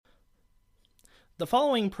The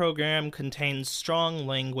following program contains strong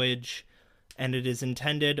language, and it is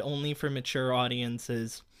intended only for mature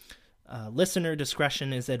audiences. Listener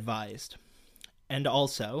discretion is advised. And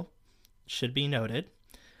also, should be noted,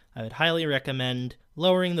 I would highly recommend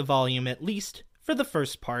lowering the volume at least for the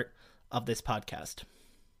first part of this podcast.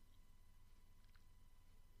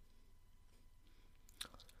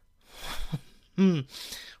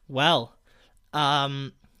 Well,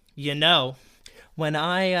 when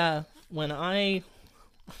I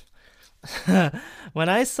when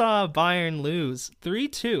I saw Bayern lose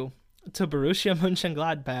 3-2 to Borussia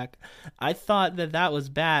Mönchengladbach, I thought that was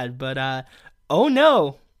bad, but oh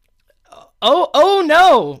no. Oh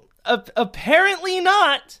no. Apparently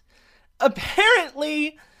not.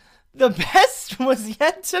 Apparently the best was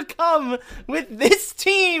yet to come with this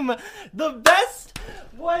team. The best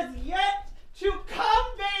was yet to come,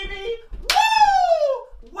 baby. Woo!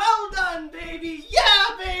 Well done, baby. Yeah,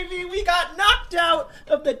 baby. We got knocked out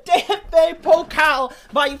of the DFB Pokal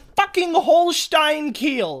by fucking Holstein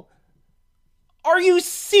Kiel. Are you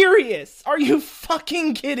serious? Are you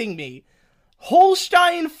fucking kidding me?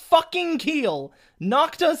 Holstein fucking Kiel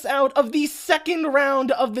knocked us out of the second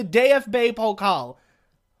round of the DFB Pokal.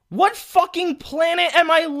 What fucking planet am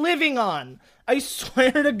I living on? I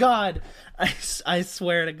swear to God. I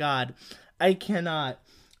swear to God. I cannot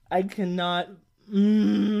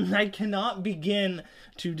begin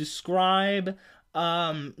to describe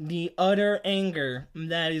the utter anger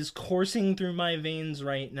that is coursing through my veins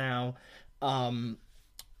right now,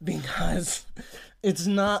 because it's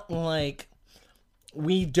not like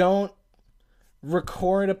we don't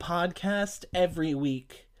record a podcast every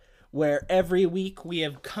week, where every week we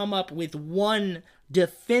have come up with one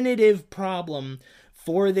definitive problem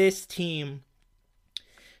for this team,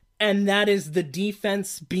 and that is the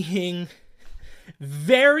defense being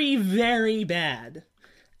very, very bad.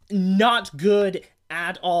 Not good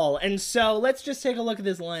at all. And so let's just take a look at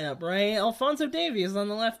this lineup, right? Alphonso Davies on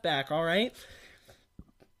the left back, all right?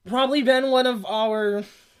 Probably been one of our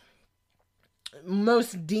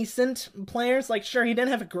most decent players. Like, sure, he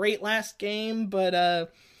didn't have a great last game,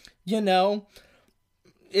 but,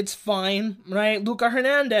 it's fine, right? Luca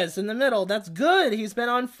Hernandez in the middle. That's good. He's been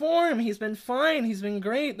on form. He's been fine. He's been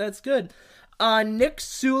great. That's good. Nick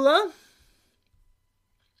Sula.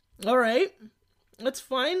 All right. That's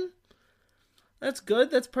fine. That's good.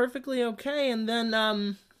 That's perfectly okay. And then,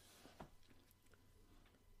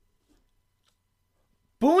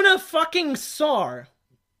 Buna fucking Sar.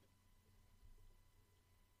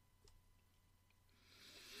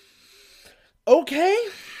 Okay,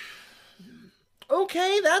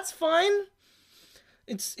 that's fine.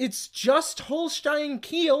 It's just Holstein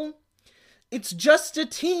Kiel. It's just a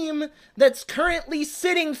team that's currently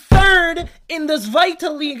sitting third in the Zweite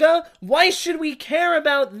Liga. Why should we care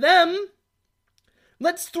about them?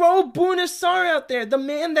 Let's throw Buna Sar out there, the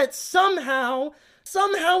man that somehow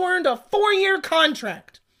earned a 4-year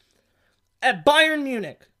contract at Bayern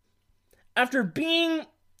Munich after being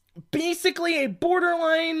basically a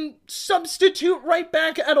borderline substitute right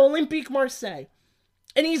back at Olympique Marseille.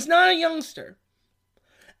 And he's not a youngster.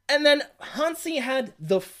 And then Hansi had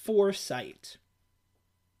the foresight,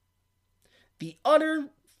 the utter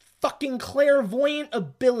fucking clairvoyant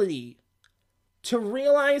ability to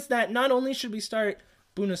realize that not only should we start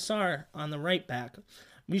Buna Sar on the right back,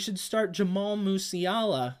 we should start Jamal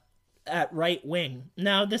Musiala at right wing.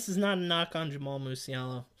 Now, this is not a knock on Jamal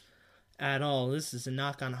Musiala at all. This is a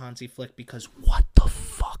knock on Hansi Flick, because what the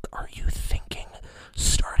fuck are you thinking?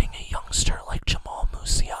 Starting a youngster like Jamal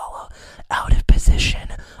Musiala out of position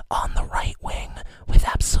on the right wing with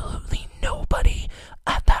absolutely nobody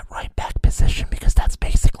at that right back position, because that's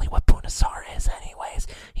basically what Buna Sar is anyways.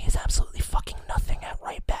 He is absolutely fucking nothing at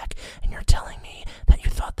right back, and you're telling me that you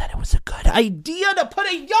thought that it was a good idea to put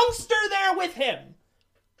a youngster there with him?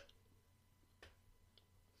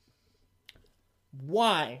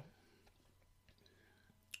 Why?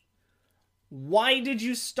 Why did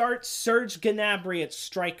you start Serge Gnabry at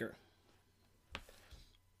striker?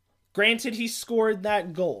 Granted, he scored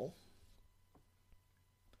that goal.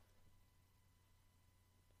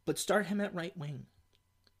 But start him at right wing.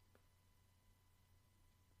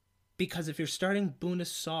 Because if you're starting Buna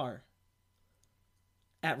Sar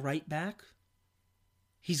at right back,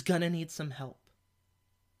 he's gonna need some help.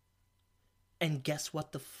 And guess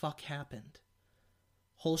what the fuck happened?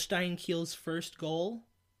 Holstein Kiel's first goal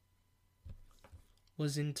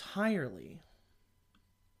was entirely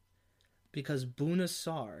because Buna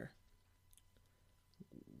Sar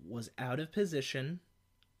was out of position,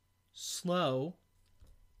 slow,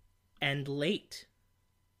 and late.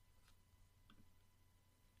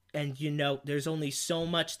 And, there's only so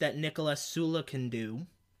much that Nicolas Sula can do.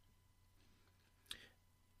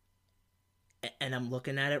 And I'm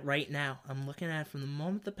looking at it right now. I'm looking at it from the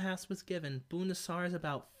moment the pass was given. Bouna Sarr is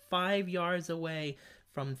about 5 yards away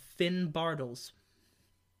from Finn Bartels,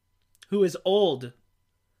 who is old,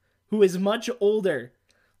 who is much older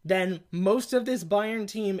than most of this Bayern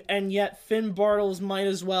team, and yet Finn Bartels might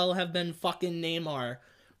as well have been fucking Neymar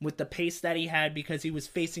with the pace that he had because he was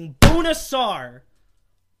facing Bouna Sarr.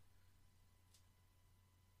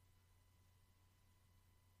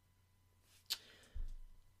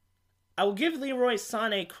 I will give Leroy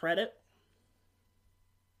Sané credit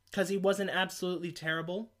because he wasn't absolutely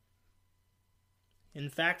terrible. In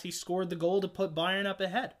fact, he scored the goal to put Bayern up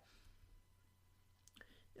ahead.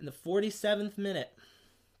 In the 47th minute,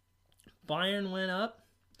 Bayern went up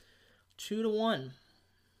 2-1.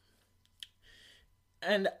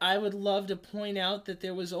 And I would love to point out that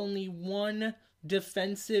there was only one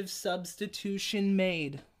defensive substitution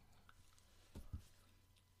made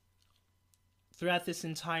throughout this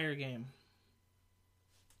entire game.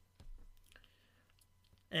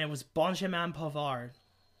 And it was Benjamin Pavard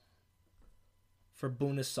for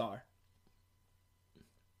Bouna Sarr,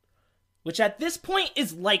 which at this point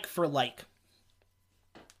is like for like.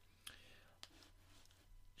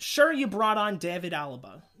 Sure, you brought on David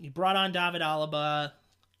Alaba.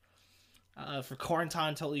 For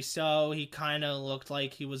Corentin Tolisso. He kind of looked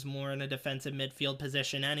like he was more in a defensive midfield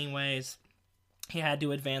position anyways. He had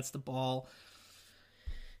to advance the ball.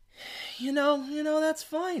 That's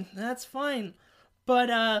fine. That's fine.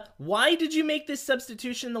 But why did you make this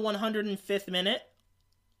substitution in the 105th minute?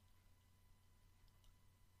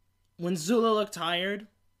 When Zula looked tired?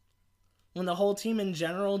 When the whole team in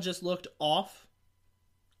general just looked off?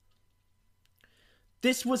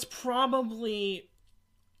 This was probably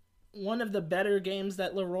one of the better games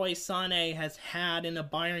that Leroy Sané has had in a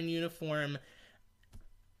Bayern uniform,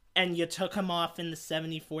 and you took him off in the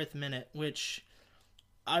 74th minute, which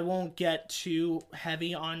I won't get too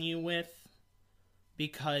heavy on you with,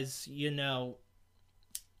 because,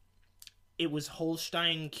 it was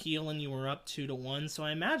Holstein Kiel and you were up 2-1, so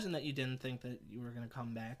I imagine that you didn't think that you were going to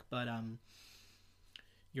come back, but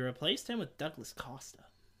you replaced him with Douglas Costa.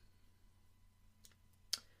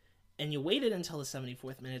 And you waited until the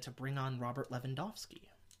 74th minute to bring on Robert Lewandowski.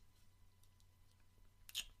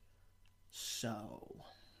 So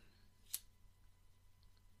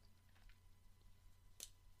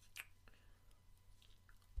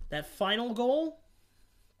that final goal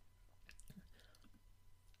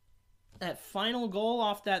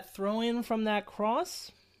off that throw-in from that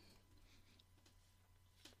cross,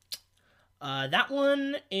 that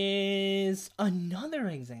one is another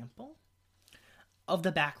example of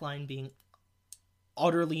the backline being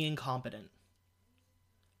utterly incompetent.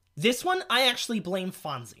 This one, I actually blame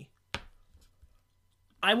Fonzie.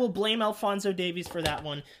 I will blame Alphonso Davies for that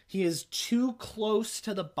one. He is too close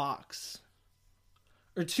to the box.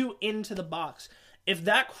 Or too into the box. If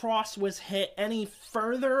that cross was hit any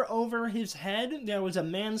further over his head, there was a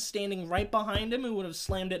man standing right behind him who would have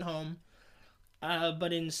slammed it home.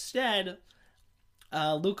 But instead,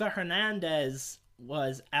 Luca Hernandez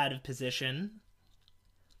was out of position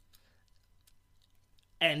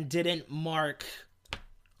and didn't mark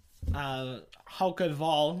Hauke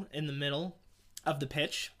Wahl in the middle of the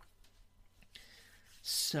pitch.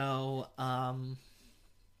 So,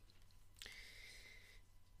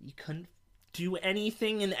 you couldn't do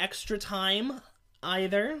anything in extra time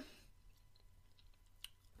either.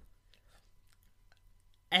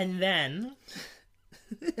 And then,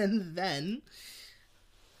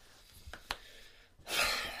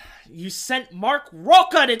 you sent Mark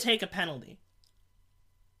Roca to take a penalty.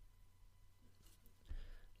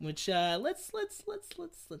 Which let's think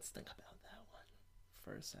about that one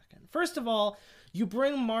for a second. First of all, you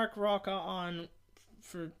bring Mark Roca on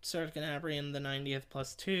for Serge Gnabry in the 90th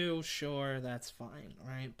 +2. Sure, that's fine,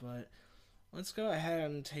 right? But let's go ahead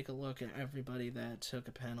and take a look at everybody that took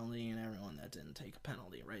a penalty and everyone that didn't take a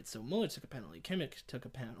penalty, right? So Muller took a penalty, Kimmich took a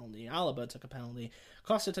penalty, Alaba took a penalty,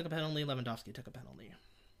 Costa took a penalty, Lewandowski took a penalty.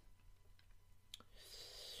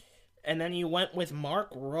 And then you went with Mark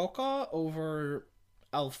Roca over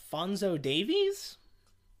Alphonso Davies,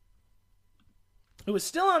 who was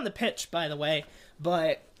still on the pitch, by the way,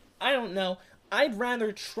 but I don't know. I'd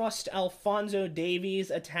rather trust Alphonso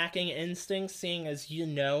Davies' attacking instincts, seeing as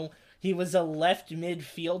he was a left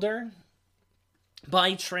midfielder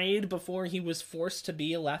by trade before he was forced to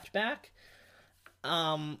be a left back,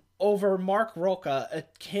 over Mark Roca, a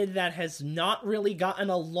kid that has not really gotten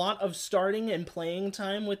a lot of starting and playing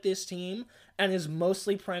time with this team and is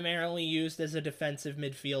mostly primarily used as a defensive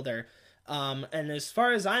midfielder. And as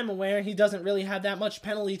far as I'm aware, he doesn't really have that much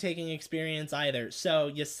penalty taking experience either. So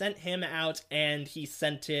you sent him out, and he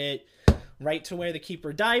sent it right to where the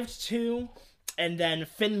keeper dived to. And then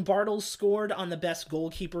Finn Bartels scored on the best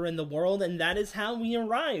goalkeeper in the world, and that is how we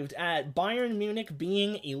arrived at Bayern Munich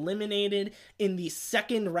being eliminated in the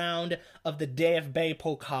second round of the DFB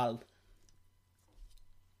Pokal.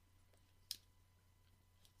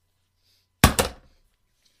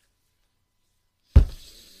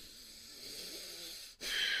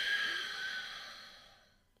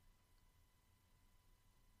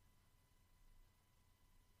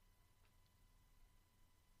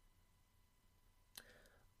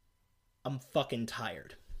 I'm fucking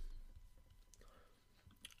tired.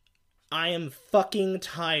 I am fucking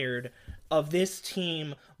tired of this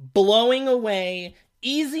team blowing away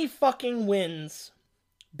easy fucking wins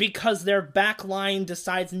because their back line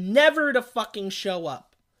decides never to fucking show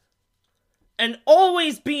up and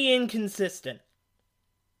always be inconsistent.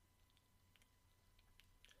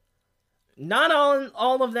 Not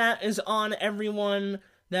all of that is on everyone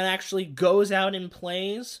that actually goes out and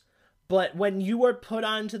plays. But when you are put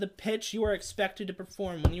onto the pitch, you are expected to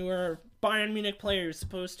perform. When you are a Bayern Munich player, you're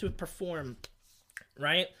supposed to perform,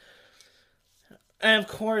 right? And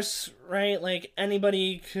of course, right, like,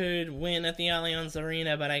 anybody could win at the Allianz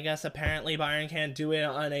Arena, but I guess apparently Bayern can't do it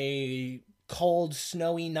on a cold,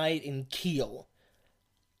 snowy night in Kiel.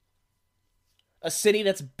 A city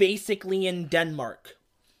that's basically in Denmark.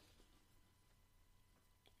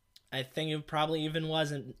 I think it probably even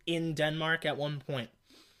wasn't in Denmark at one point.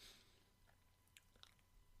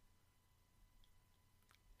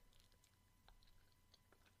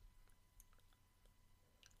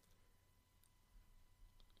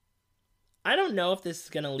 I don't know if this is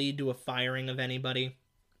going to lead to a firing of anybody.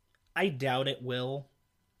 I doubt it will.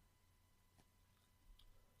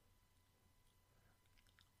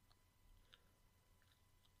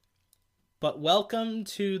 But welcome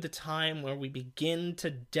to the time where we begin to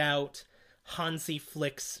doubt Hansi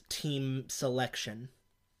Flick's team selection.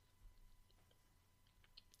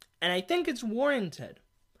 And I think it's warranted.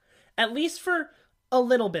 At least for a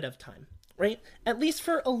little bit of time. Right? At least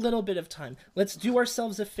for a little bit of time. Let's do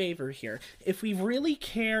ourselves a favor here. If we really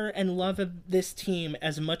care and love this team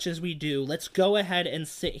as much as we do, let's go ahead and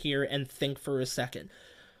sit here and think for a second.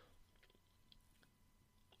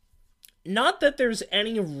 Not that there's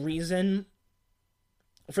any reason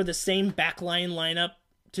for the same backline lineup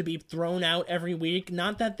to be thrown out every week.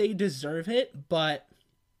 Not that they deserve it, but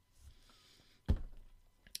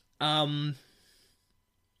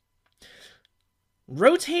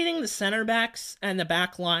rotating the center backs and the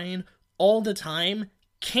back line all the time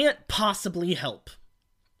can't possibly help.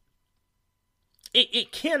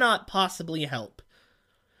 It cannot possibly help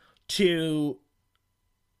to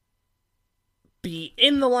be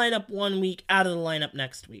in the lineup one week, out of the lineup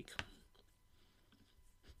next week.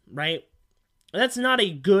 Right? That's not a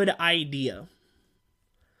good idea.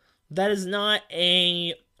 That is not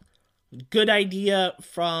a good idea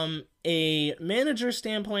from a manager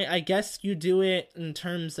standpoint. I guess you do it in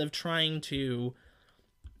terms of trying to,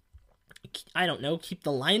 I don't know, keep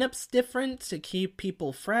the lineups different, to keep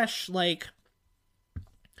people fresh. Like,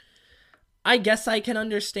 I guess I can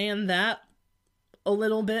understand that a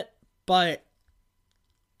little bit, but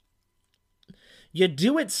you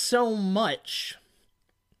do it so much,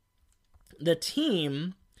 the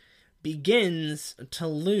team begins to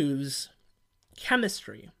lose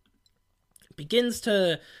chemistry. It begins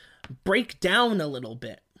to break down a little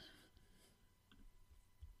bit.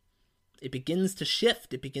 It begins to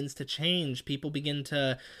shift. It begins to change. People begin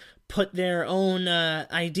to put their own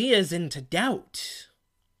ideas into doubt.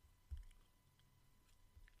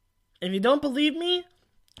 If you don't believe me,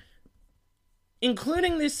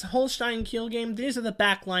 including this Holstein Kiel game, these are the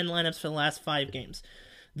backline lineups for the last 5 games.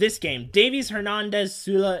 This game, Davies, Hernandez,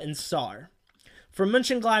 Sula, and Sarr. For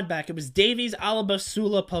Mönchengladbach, it was Davies, Alaba,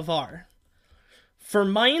 Sula, Pavard. For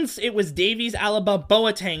Mainz, it was Davies, Alaba,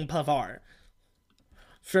 Boateng, Pavard.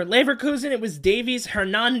 For Leverkusen, it was Davies,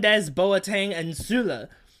 Hernandez, Boateng, and Sula.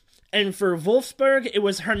 And for Wolfsburg, it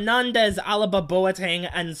was Hernandez, Alaba, Boateng,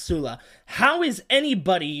 and Sula. How is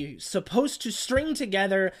anybody supposed to string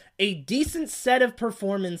together a decent set of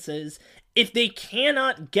performances if they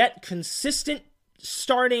cannot get consistent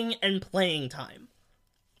starting and playing time?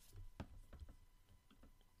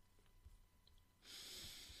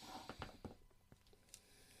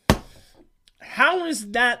 How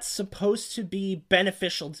is that supposed to be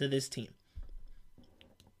beneficial to this team?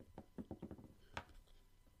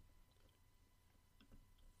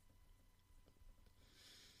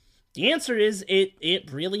 The answer is it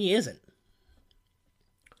really isn't.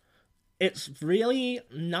 it's really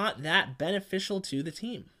not that beneficial to the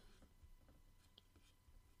team.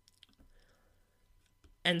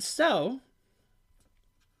 And so,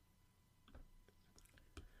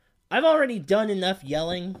 I've already done enough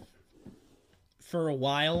yelling for a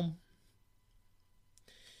while.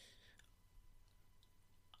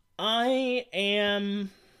 I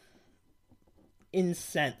am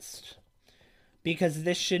incensed because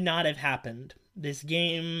this should not have happened. This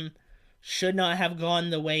game should not have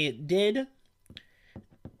gone the way it did.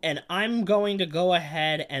 And I'm going to go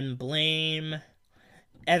ahead and blame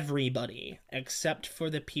everybody except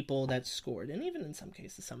for the people that scored, and even in some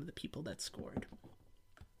cases some of the people that scored.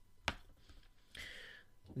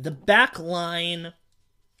 The back line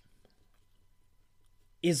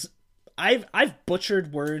is I've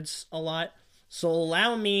butchered words a lot, so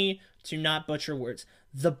allow me to not butcher words.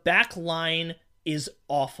 The back line is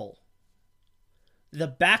awful. The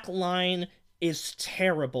back line is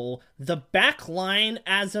terrible. The back line,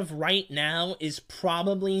 as of right now, is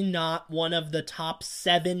probably not one of the top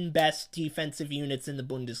 7 best defensive units in the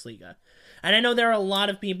Bundesliga. And I know there are a lot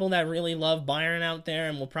of people that really love Bayern out there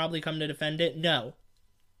and will probably come to defend it. No.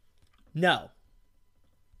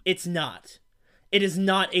 It's not. It is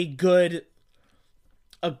not a good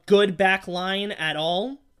back line at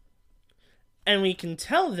all. And we can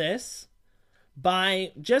tell this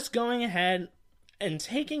by just going ahead and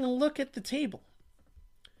taking a look at the table.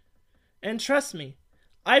 And trust me,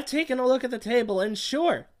 I've taken a look at the table, and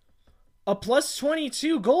sure, a plus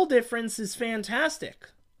 22 goal difference is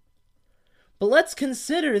fantastic. But let's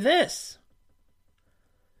consider this.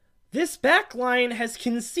 This backline has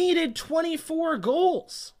conceded 24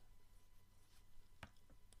 goals.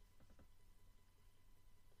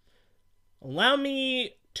 Allow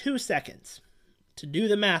me 2 seconds to do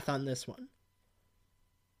the math on this one.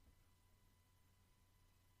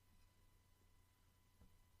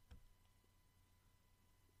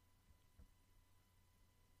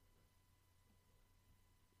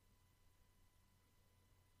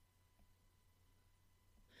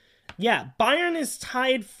 Yeah, Bayern is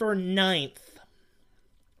tied for 9th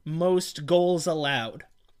most goals allowed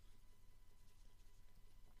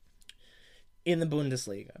in the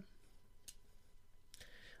Bundesliga.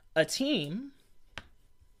 A team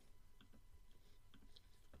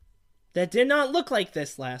that did not look like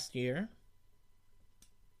this last year.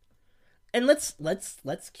 And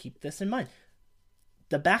let's keep this in mind.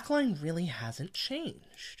 The backline really hasn't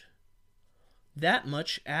changed that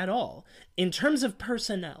much at all in terms of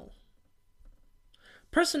personnel.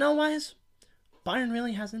 Personnel-wise, Bayern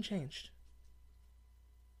really hasn't changed.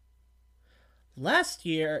 Last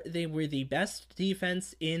year, they were the best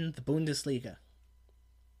defense in the Bundesliga.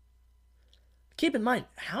 Keep in mind,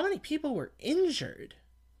 how many people were injured?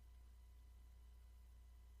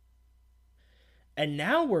 And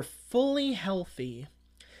now we're fully healthy,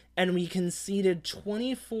 and we conceded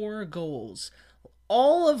 24 goals.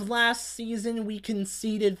 All of last season, we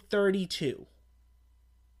conceded 32.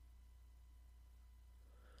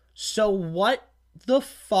 So what the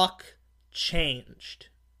fuck changed?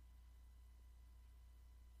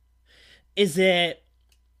 Is it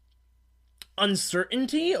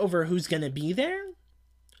uncertainty over who's going to be there?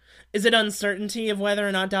 Is it uncertainty of whether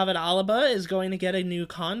or not David Alaba is going to get a new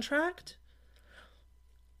contract?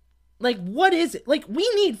 Like, what is it? Like, we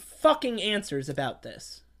need fucking answers about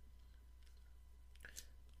this.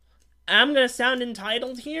 I'm going to sound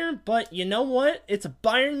entitled here, but you know what? It's a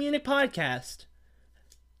Bayern Munich podcast.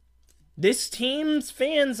 This team's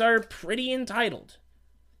fans are pretty entitled.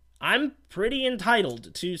 I'm pretty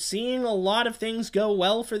entitled to seeing a lot of things go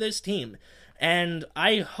well for this team. And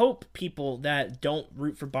I hope people that don't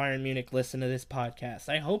root for Bayern Munich listen to this podcast.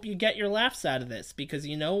 I hope you get your laughs out of this, because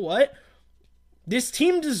you know what? This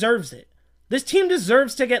team deserves it. This team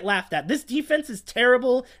deserves to get laughed at. This defense is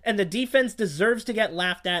terrible, and the defense deserves to get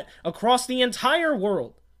laughed at across the entire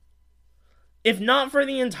world, if not for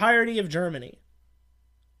the entirety of Germany.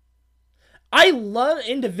 I love,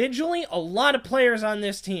 individually, a lot of players on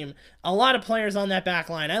this team. A lot of players on that back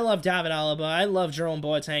line. I love David Alaba. I love Jerome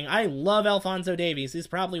Boateng. I love Alphonso Davies. He's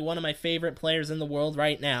probably one of my favorite players in the world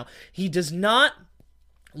right now. He does not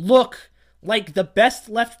look like the best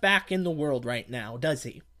left back in the world right now, does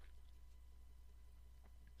he?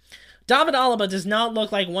 David Alaba does not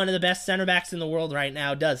look like one of the best center backs in the world right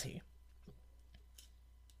now, does he?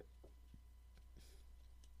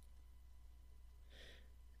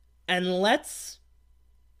 And let's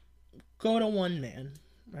go to one man,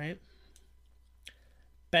 right?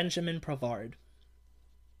 Benjamin Pavard.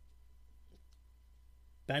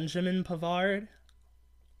 Benjamin Pavard.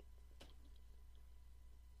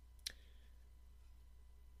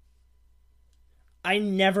 I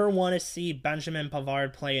never want to see Benjamin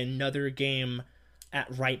Pavard play another game at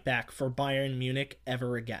right back for Bayern Munich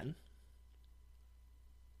ever again.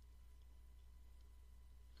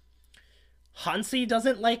 Hansi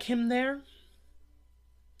doesn't like him there.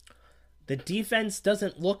 The defense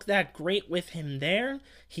doesn't look that great with him there.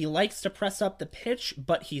 He likes to press up the pitch,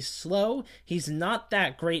 but he's slow. He's not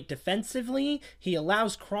that great defensively. He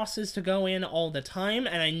allows crosses to go in all the time.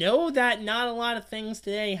 And I know that not a lot of things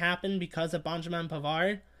today happen because of Benjamin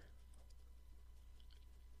Pavard.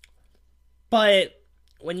 But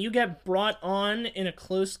when you get brought on in a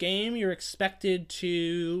close game, you're expected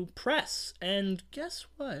to press. And guess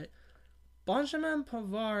what? Benjamin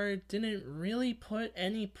Pavard didn't really put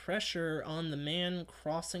any pressure on the man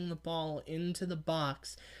crossing the ball into the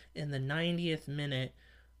box in the 90th minute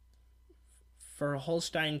for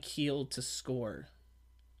Holstein Kiel to score.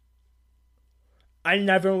 I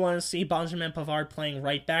never want to see Benjamin Pavard playing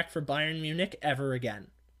right back for Bayern Munich ever again.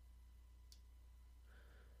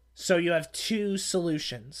 So you have two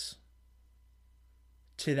solutions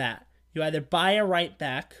to that. You either buy a right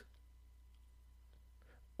back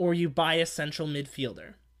or you buy a central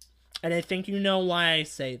midfielder. And I think you know why I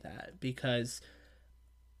say that, because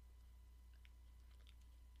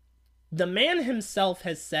the man himself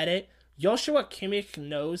has said it. Joshua Kimmich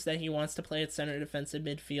knows that he wants to play at center defensive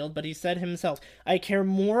midfield, but he said himself, I care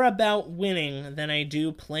more about winning than I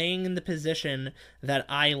do playing in the position that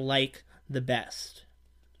I like the best.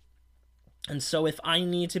 And so if I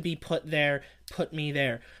need to be put there, put me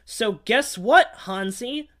there. So guess what,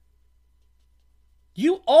 Hansi?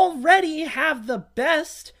 You already have the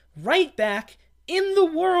best right back in the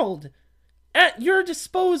world at your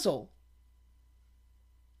disposal.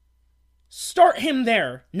 Start him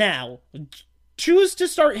there now. Choose to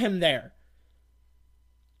start him there.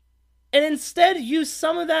 And instead use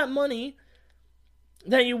some of that money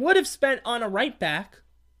that you would have spent on a right back,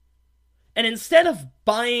 and instead of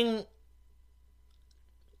buying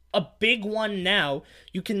a big one now,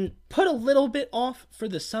 you can put a little bit off for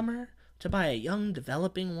the summer to buy a young,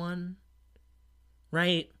 developing one,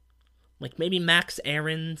 right? Like maybe Max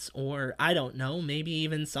Aarons, or I don't know, maybe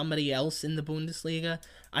even somebody else in the Bundesliga.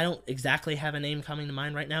 I don't exactly have a name coming to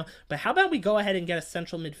mind right now, but how about we go ahead and get a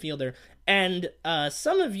central midfielder? And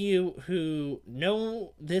some of you who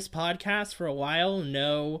know this podcast for a while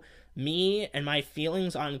know me and my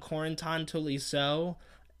feelings on Corentin Tolisso.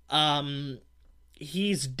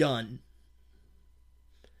 He's done.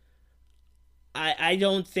 I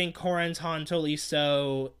don't think Corentin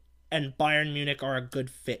Tolisso and Bayern Munich are a good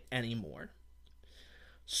fit anymore.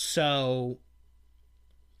 So,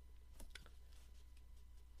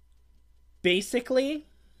 basically,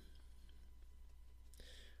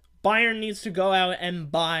 Bayern needs to go out and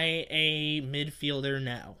buy a midfielder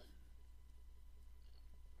now.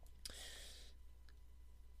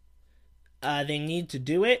 They need to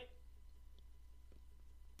do it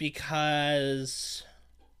because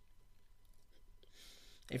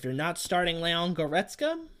if you're not starting Leon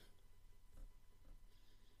Goretzka,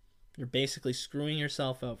 you're basically screwing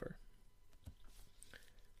yourself over.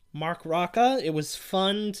 Mark Rocca, it was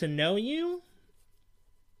fun to know you.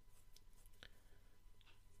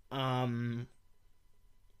 I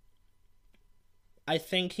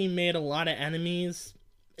think he made a lot of enemies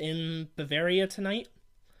in Bavaria tonight.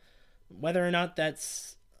 Whether or not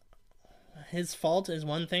that's his fault is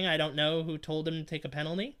one thing. I don't know who told him to take a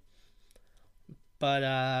penalty. But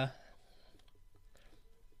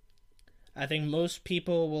I think most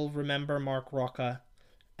people will remember Mark Rocca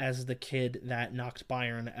as the kid that knocked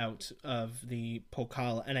Bayern out of the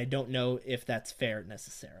Pokal, and I don't know if that's fair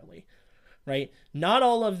necessarily, right? Not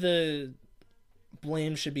all of the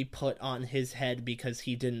blame should be put on his head because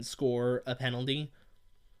he didn't score a penalty,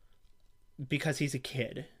 because he's a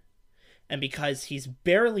kid, and because he's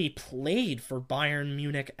barely played for Bayern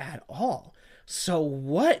Munich at all. So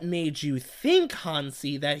what made you think,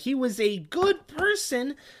 Hansi, that he was a good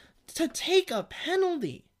person to take a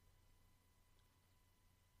penalty?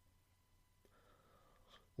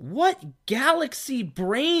 What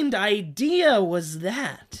galaxy-brained idea was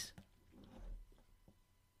that?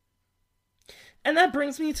 And that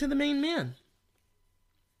brings me to the main man.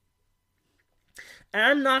 And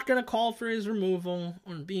I'm not going to call for his removal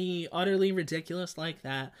or be utterly ridiculous like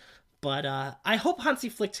that. But I hope Hansi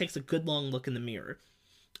Flick takes a good long look in the mirror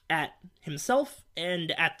at himself and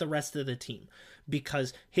at the rest of the team,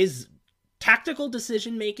 because his tactical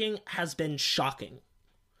decision-making has been shocking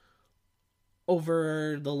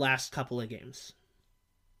over the last couple of games.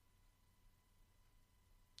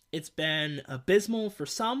 It's been abysmal for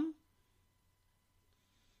some.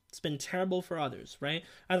 It's been terrible for others, right?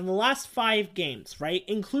 Out of the last 5 games, right,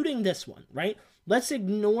 including this one, right, Let's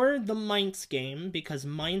ignore the Mainz game, because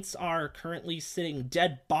Mainz are currently sitting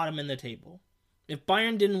dead bottom in the table. If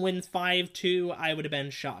Bayern didn't win 5-2, I would have been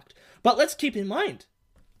shocked. But let's keep in mind,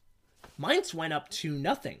 Mainz went up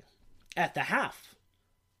 2-0 at the half.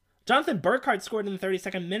 Jonathan Burkhardt scored in the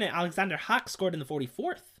 32nd minute. Alexander Hack scored in the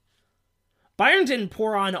 44th. Bayern didn't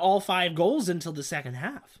pour on all 5 goals until the second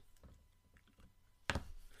half.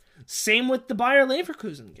 Same with the Bayer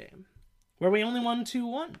Leverkusen game, where we only won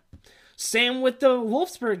 2-1. Same with the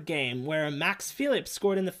Wolfsburg game, where Max Phillips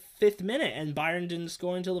scored in the 5th minute and Bayern didn't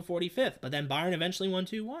score until the 45th, but then Bayern eventually won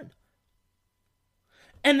 2-1.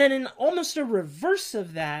 And then in almost a reverse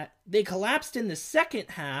of that, they collapsed in the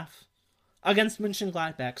second half against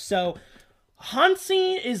Mönchengladbach. So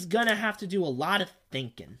Hansi is going to have to do a lot of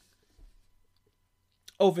thinking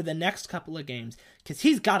over the next couple of games, because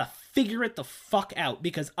he's got to figure it the fuck out.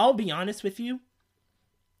 Because I'll be honest with you,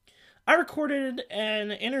 I recorded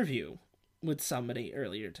an interview with somebody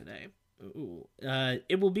earlier today.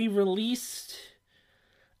 It will be released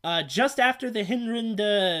just after the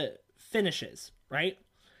Hinrunde finishes, right?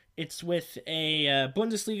 It's with a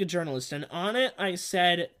Bundesliga journalist, and on it I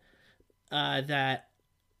said that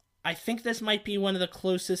I think this might be one of the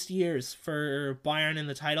closest years for Bayern in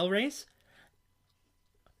the title race.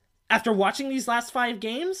 After watching these last 5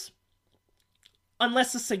 games,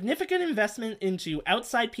 unless a significant investment into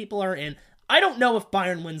outside people are in, I don't know if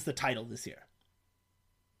Bayern wins the title this year.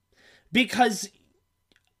 Because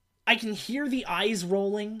I can hear the eyes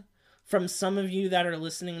rolling from some of you that are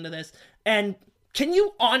listening to this. And can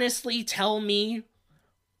you honestly tell me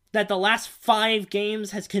that the last 5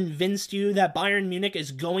 games has convinced you that Bayern Munich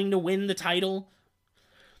is going to win the title?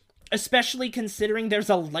 Especially considering there's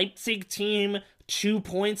a Leipzig team 2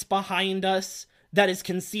 points behind us that has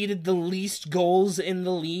conceded the least goals in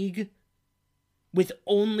the league with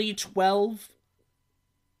only 12.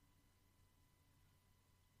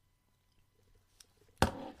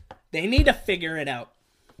 They need to figure it out.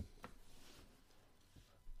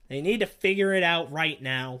 They need to figure it out right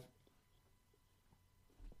now.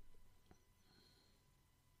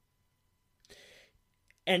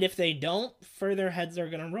 And if they don't, further heads are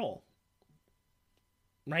going to roll.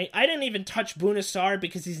 Right? I didn't even touch Bunasar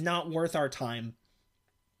because he's not worth our time.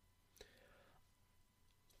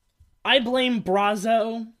 I blame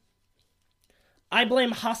Brazo. I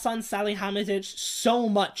blame Hassan Salihamidzic so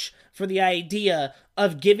much for the idea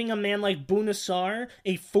of giving a man like Bunasar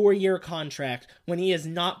a 4-year contract when he has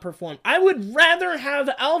not performed. I would rather have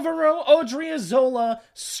Alvaro Odriozola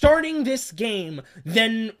starting this game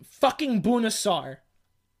than fucking Bunasar.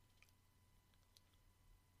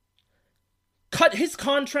 Cut his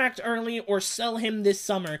contract early or sell him this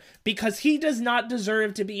summer, because he does not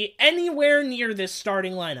deserve to be anywhere near this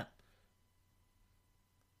starting lineup.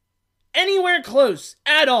 Anywhere close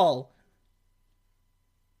at all.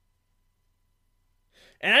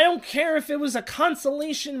 And I don't care if it was a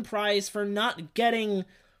consolation prize for not getting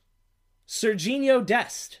Serginho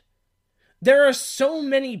Dest. There are so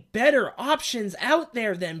many better options out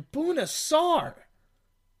there than Bunasar.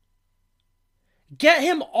 Get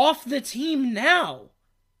him off the team now.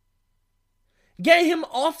 Get him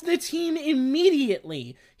off the team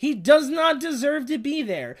immediately. He does not deserve to be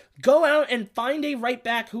there. Go out and find a right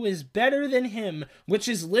back who is better than him, which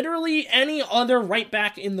is literally any other right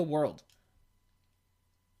back in the world.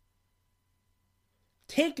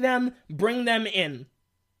 Take them, bring them in.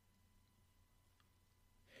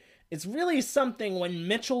 It's really something when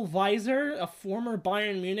Mitchell Weiser, a former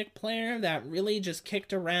Bayern Munich player that really just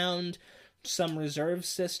kicked around some reserve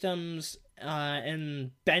systems and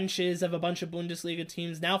benches of a bunch of Bundesliga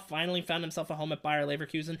teams, now finally found himself a home at Bayer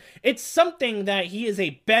Leverkusen. It's something that he is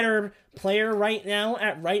a better player right now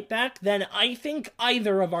at right back than I think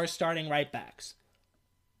either of our starting right backs.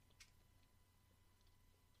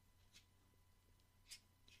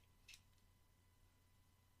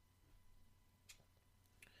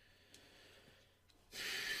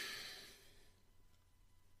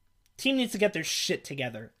 Team needs to get their shit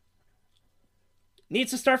together. Needs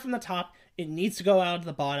to start from the top. It needs to go out to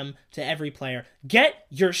the bottom to every player. Get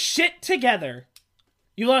your shit together.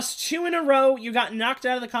 You lost 2 in a row. You got knocked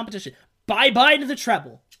out of the competition. Bye-bye to the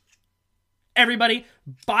treble. Everybody,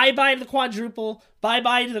 bye-bye to the quadruple.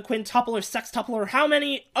 Bye-bye to the quintuple or sextuple or how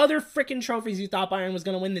many other freaking trophies you thought Bayern was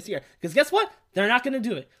going to win this year. Because guess what? They're not going to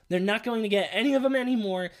do it. They're not going to get any of them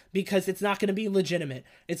anymore because it's not going to be legitimate.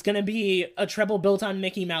 It's going to be a treble built on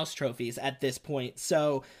Mickey Mouse trophies at this point.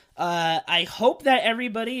 So I hope that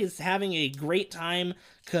everybody is having a great time,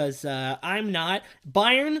 because I'm not.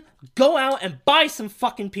 Bayern, go out and buy some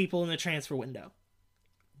fucking people in the transfer window.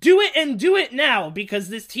 Do it, and do it now, because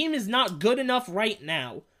this team is not good enough right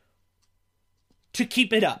now. to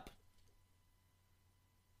keep it up.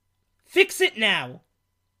 Fix it now.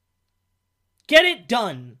 Get it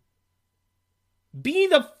done. Be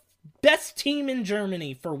the best team in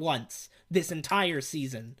Germany for once this entire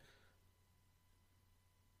season.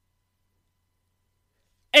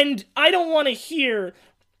 And I don't want to hear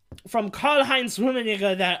from Karl-Heinz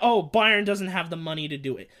Rummenigge that, oh, Bayern doesn't have the money to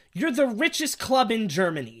do it. You're the richest club in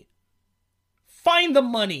Germany. Find the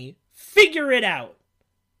money. Figure it out.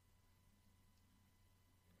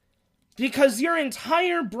 Because your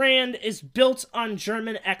entire brand is built on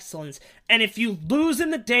German excellence. And if you lose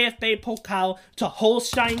in the DFB Pokal to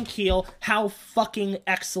Holstein Kiel, how fucking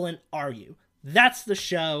excellent are you? That's the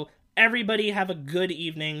show. Everybody have a good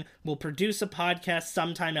evening. We'll produce a podcast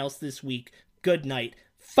sometime else this week. Good night.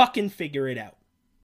 Fucking figure it out.